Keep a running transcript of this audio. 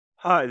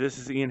Hi, this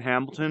is Ian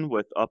Hamilton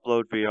with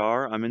Upload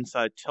VR. I'm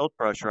inside Tilt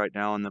Brush right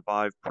now in the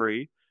Vive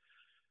Pre.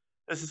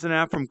 This is an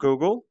app from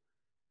Google.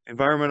 The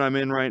environment I'm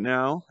in right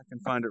now, I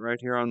can find it right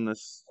here on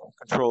this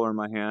controller in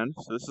my hand.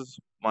 So this is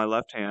my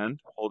left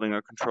hand holding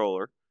a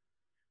controller.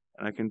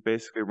 And I can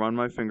basically run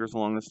my fingers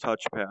along this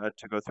touchpad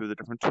to go through the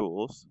different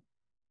tools.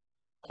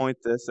 Point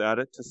this at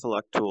it to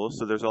select tools.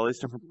 So there's all these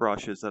different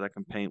brushes that I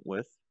can paint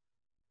with.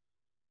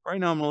 Right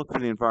now I'm going to look for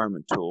the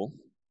environment tool.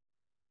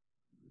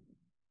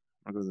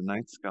 I'll go to the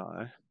night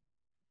sky.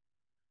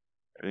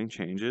 Everything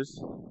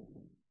changes.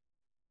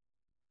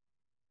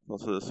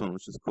 Also this one,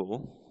 which is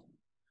cool.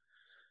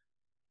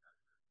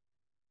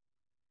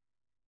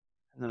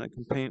 And then I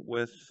can paint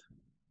with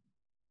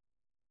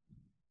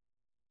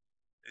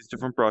these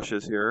different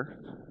brushes here.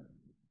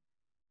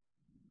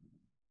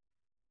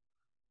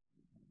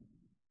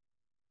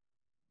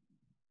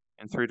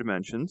 In 3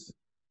 dimensions.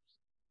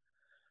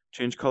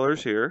 Change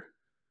colors here.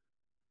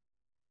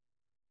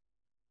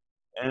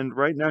 And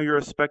right now you're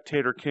a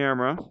spectator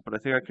camera, but I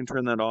think I can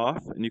turn that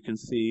off and you can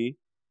see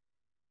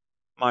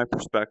my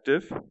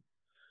perspective.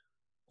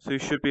 So you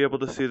should be able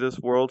to see this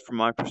world from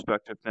my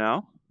perspective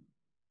now.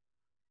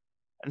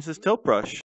 And this is Tilt Brush.